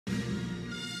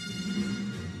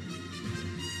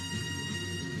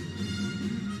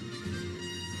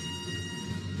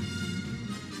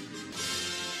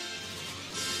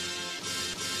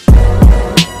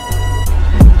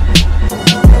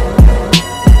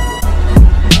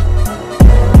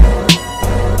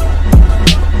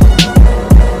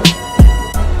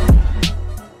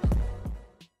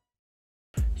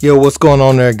Yo, what's going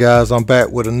on there, guys? I'm back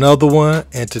with another one,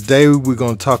 and today we're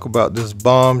going to talk about this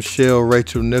bombshell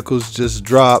Rachel Nichols just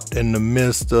dropped in the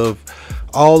midst of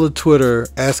all the Twitter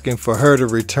asking for her to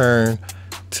return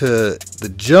to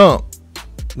the Jump,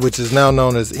 which is now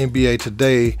known as NBA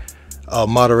Today,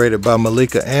 moderated by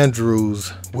Malika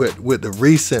Andrews, with the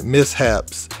recent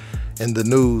mishaps in the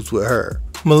news with her.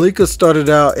 Malika started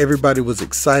out, everybody was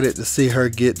excited to see her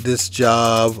get this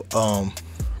job.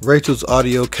 Rachel's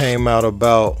audio came out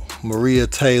about Maria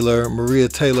Taylor. Maria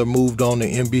Taylor moved on to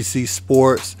NBC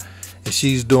Sports, and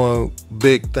she's doing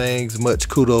big things. Much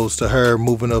kudos to her,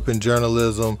 moving up in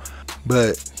journalism.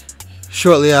 But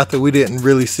shortly after, we didn't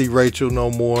really see Rachel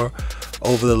no more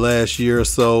over the last year or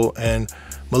so, and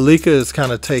Malika is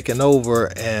kind of taken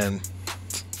over, and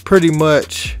pretty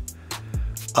much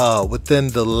within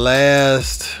the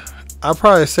last, I'd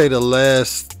probably say the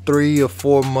last 3 or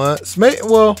 4 months, maybe,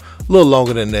 well, a little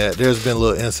longer than that. There's been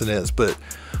little incidents, but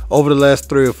over the last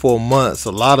 3 or 4 months,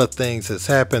 a lot of things has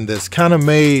happened that's kind of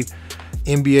made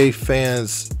NBA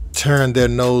fans turn their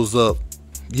nose up.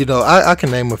 You know, I can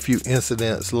name a few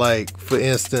incidents. Like, for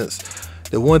instance,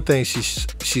 the one thing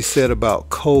she said about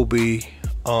Kobe,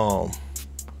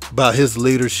 about his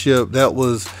leadership, that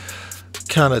was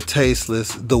kind of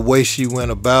tasteless. The way she went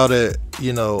about it,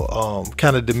 you know,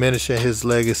 kind of diminishing his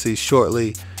legacy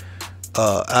shortly.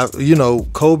 You know,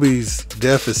 Kobe's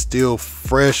death is still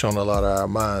fresh on a lot of our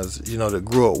minds, you know, that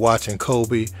grew up watching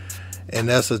Kobe, and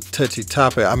that's a touchy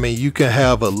topic. I mean, you can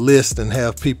have a list and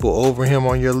have people over him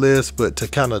on your list, but to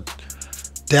kind of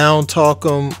down talk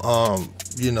him,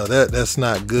 you know, that's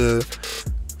not good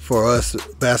for us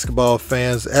basketball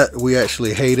fans. We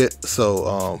actually hate it,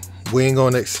 so we ain't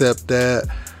gonna accept that.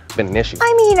 Been an issue.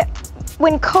 I mean,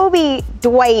 when Kobe,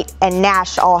 Dwight, and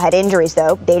Nash all had injuries,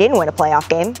 though, they didn't win a playoff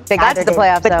game. They got to the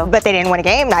playoffs, though. But they didn't win a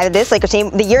game. Neither did this Lakers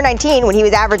team. The year 19, when he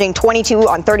was averaging 22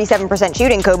 on 37%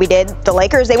 shooting, Kobe did. The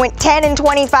Lakers, they went 10 and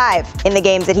 25 in the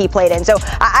games that he played in. So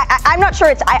I'm not sure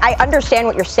it's. I understand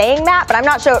what you're saying, Matt, but I'm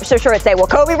not so sure it's say, well,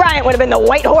 Kobe Bryant would have been the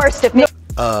white horse to pick.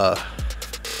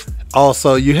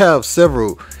 Also, you have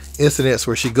several incidents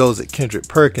where she goes at Kendrick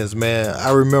Perkins, man.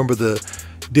 I remember the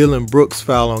Dylan Brooks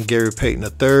foul on Gary Payton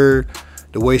III.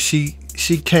 The way she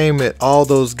came at all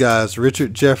those guys,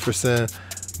 Richard Jefferson,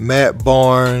 Matt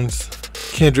Barnes,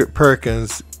 Kendrick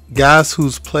Perkins, guys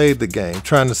who's played the game,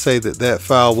 trying to say that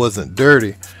foul wasn't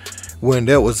dirty, when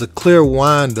that was a clear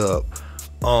wind-up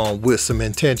with some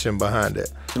intention behind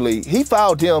it. He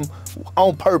fouled him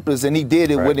on purpose, and he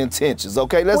did it with intentions.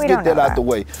 Okay, let's get that out the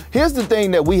way. Here's the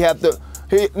thing that we have to.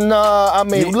 I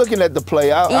mean, looking at the play,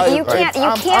 you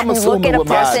can't look at a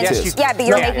person. Yeah, but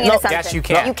you're making an assumption. Yes, you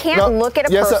can. You can't look at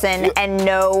a person and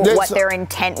know what their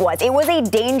intent was. It was a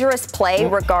dangerous play,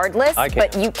 regardless.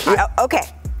 But you can't. Okay,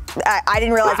 I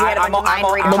didn't realize we had a bunch of mind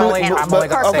readers on the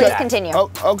panel. Please continue.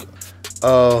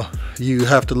 You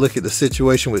have to look at the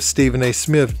situation with Stephen A.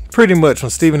 Smith. Pretty much when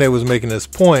Stephen A. was making this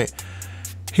point,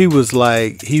 he was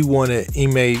like, he wanted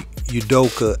Ime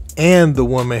Udoka and the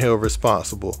woman held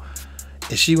responsible.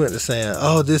 And she went to saying,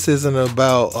 oh, this isn't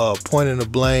about pointing the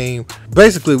blame.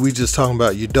 Basically, we just talking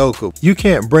about Udoka. You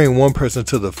can't bring one person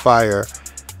to the fire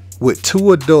with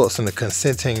 2 adults in a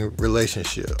consenting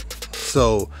relationship.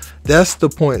 So that's the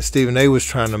point Stephen A. was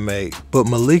trying to make. But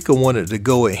Malika wanted to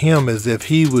go at him as if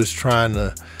he was trying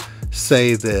to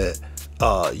say that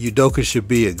Udoka should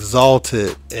be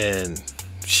exalted and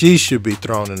she should be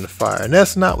thrown in the fire. And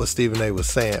that's not what Stephen A. was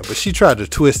saying. But she tried to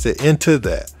twist it into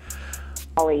that.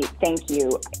 Ollie, thank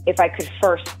you. If I could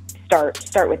first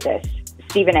start with this.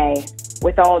 Stephen A.,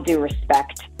 with all due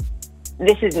respect,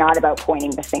 this is not about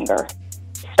pointing the finger.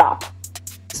 Stop.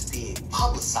 It's being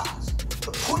publicized.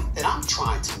 The point that I'm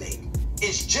trying to make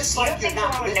is just like you're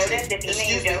not listening.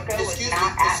 Excuse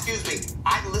me.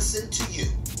 I listened to you.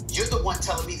 You're the one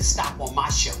telling me to stop on my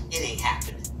show. It ain't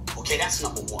happening. Okay, that's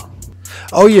number one.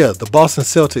 Oh yeah, the Boston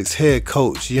Celtics head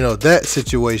coach, you know, that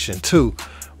situation too,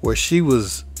 where she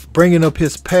was bringing up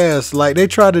his past like they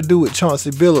tried to do with Chauncey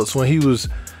Billups when he was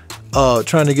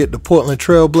trying to get the Portland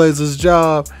Trail Blazers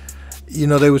job. You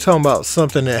know, they were talking about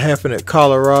something that happened at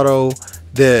Colorado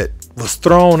that was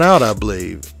thrown out, I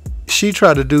believe. She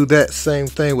tried to do that same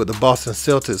thing with the Boston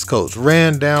Celtics coach,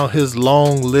 ran down his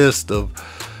long list of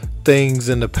things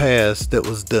in the past that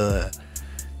was done.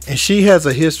 And she has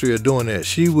a history of doing that.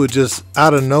 She would just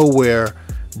out of nowhere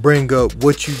bring up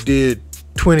what you did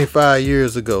 25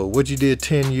 years ago, what you did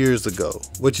 10 years ago,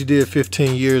 what you did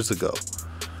 15 years ago.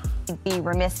 I'd be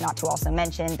remiss not to also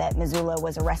mention that Mazzulla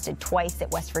was arrested twice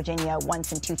at West Virginia,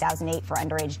 once in 2008 for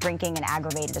underage drinking and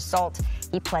aggravated assault.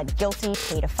 He pled guilty,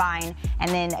 paid a fine, and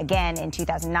then again in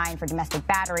 2009 for domestic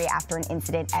battery after an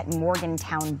incident at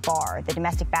Morgantown Bar. The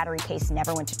domestic battery case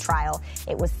never went to trial.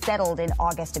 It was settled in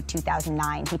August of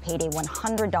 2009. He paid a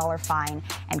 $100 fine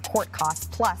and court costs,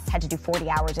 plus had to do 40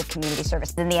 hours of community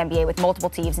service in the NBA with multiple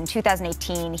teams. In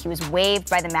 2018, he was waived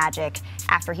by the Magic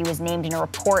after he was named in a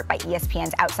report by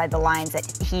ESPN's Outside the Lines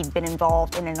that he'd been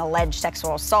involved in an alleged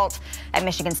sexual assault at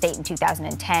Michigan State in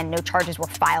 2010. No charges were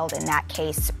filed in that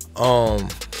case.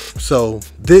 So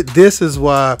this is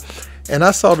why, and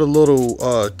I saw the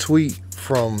little tweet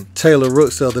from Taylor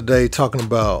Rooks the other day talking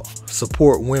about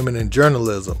support women in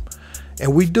journalism.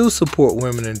 And we do support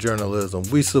women in journalism.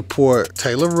 We support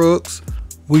Taylor Rooks.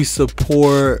 We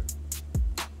support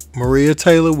Maria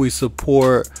Taylor. We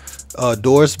support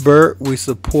Doris Burke. We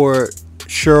support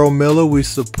Cheryl Miller. We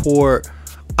support,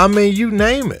 I mean, you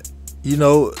name it. You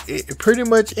know, pretty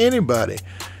much anybody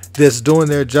that's doing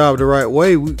their job the right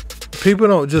way. People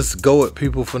don't just go at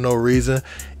people for no reason.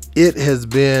 It has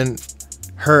been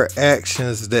her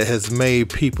actions that has made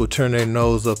people turn their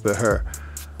nose up at her.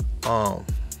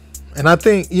 And I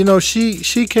think, you know,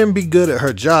 she can be good at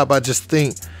her job. I just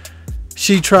think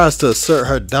she tries to assert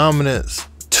her dominance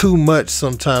too much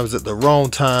sometimes at the wrong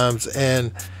times,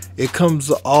 and it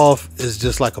comes off as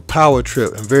just like a power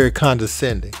trip and very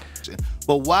condescending.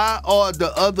 But why are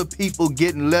the other people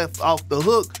getting left off the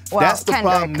hook? Well, that's the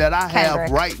problem that I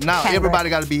have right now. Everybody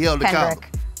got to be held accountable.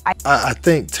 I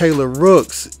think Taylor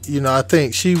Rooks, you know, I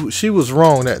think she was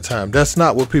wrong that time. That's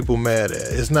not what people mad at.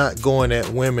 It's not going at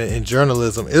women in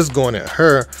journalism. It's going at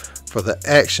her for the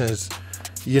actions,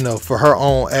 you know, for her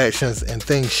own actions and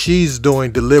things she's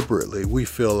doing deliberately, we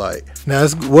feel like. Now,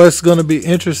 what's going to be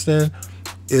interesting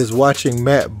is watching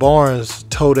Matt Barnes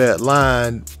toe that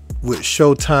line with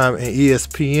Showtime and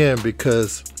ESPN,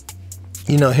 because,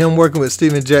 you know, him working with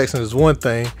Steven Jackson is one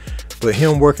thing, but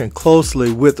him working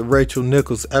closely with Rachel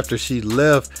Nichols after she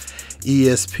left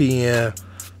ESPN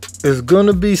is going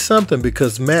to be something,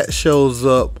 because Matt shows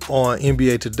up on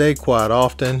NBA Today quite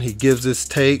often. He gives his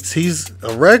takes. He's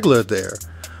a regular there.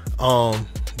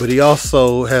 But he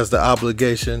also has the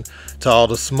obligation to all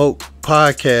the Smoke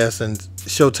podcasts and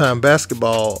Showtime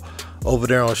Basketball over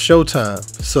there on Showtime.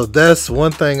 So that's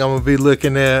one thing I'm going to be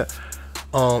looking at.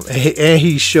 And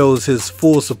he shows his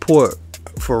full support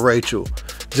for Rachel,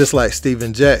 just like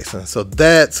Steven Jackson. So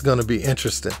that's going to be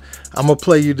interesting. I'm going to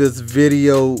play you this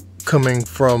video coming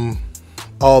from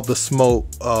All the Smoke,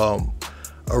 a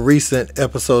recent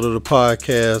episode of the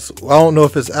podcast. I don't know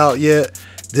if it's out yet.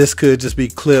 This could just be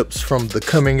clips from the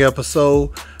coming episode,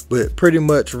 but pretty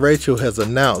much Rachel has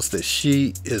announced that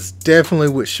she is definitely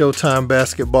with Showtime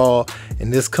Basketball,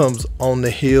 and this comes on the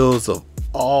heels of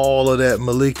all of that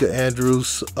Malika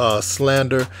Andrews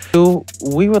slander.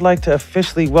 We would like to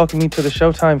officially welcome you to the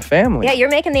Showtime family. Yeah, you're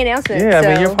making the announcement. Yeah, I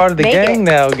mean, you're part of the gang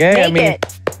now, gang. I mean,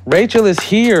 Rachel is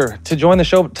here to join the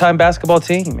Showtime Basketball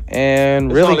team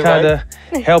and really kind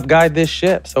of help guide this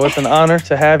ship. So it's an honor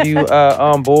to have you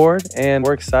on board, and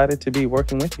we're excited to be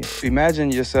working with you. Imagine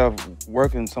yourself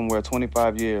working somewhere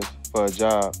 25 years for a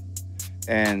job,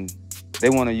 and they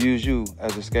want to use you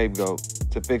as a scapegoat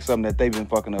to fix something that they've been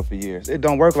fucking up for years. It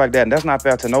don't work like that, and that's not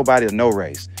fair to nobody of no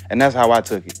race. And that's how I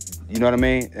took it. You know what I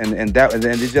mean? And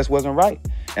it just wasn't right.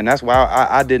 And that's why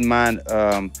I didn't mind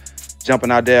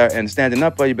jumping out there and standing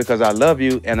up for you, because I love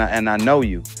you and I know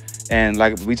you. And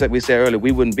like we said earlier,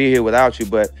 we wouldn't be here without you,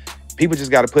 but people just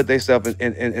got to put themselves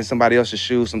in somebody else's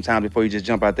shoes sometimes before you just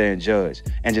jump out there and judge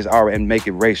and make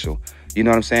it racial. You know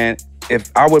what I'm saying? If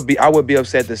I would be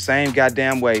upset the same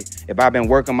goddamn way if I've been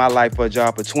working my life for a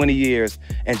job for 20 years,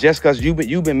 and just because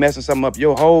you've been messing something up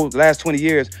your whole last 20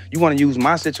 years, you want to use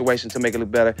my situation to make it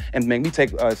look better and make me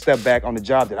take a step back on the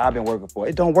job that I've been working for.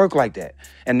 It don't work like that.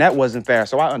 And that wasn't fair,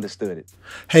 so I understood it.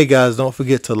 Hey guys, don't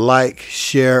forget to like,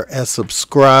 share, and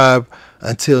subscribe.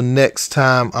 Until next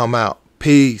time, I'm out.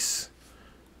 Peace.